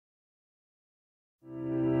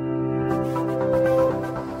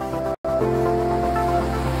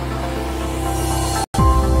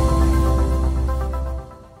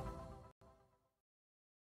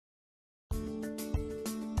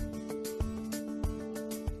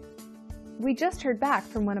We just heard back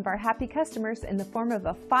from one of our happy customers in the form of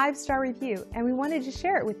a 5-star review, and we wanted to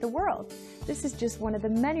share it with the world. This is just one of the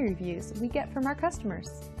many reviews we get from our customers.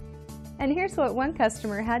 And here's what one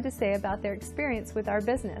customer had to say about their experience with our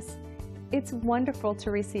business. It's wonderful to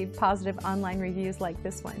receive positive online reviews like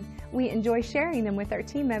this one. We enjoy sharing them with our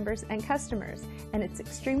team members and customers, and it's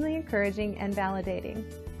extremely encouraging and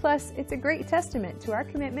validating. Plus, it's a great testament to our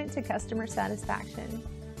commitment to customer satisfaction.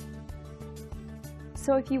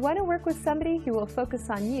 So if you want to work with somebody who will focus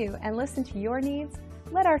on you and listen to your needs,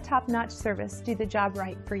 let our top-notch service do the job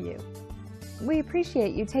right for you. We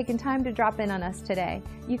appreciate you taking time to drop in on us today.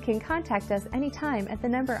 You can contact us anytime at the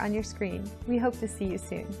number on your screen. We hope to see you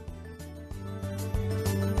soon.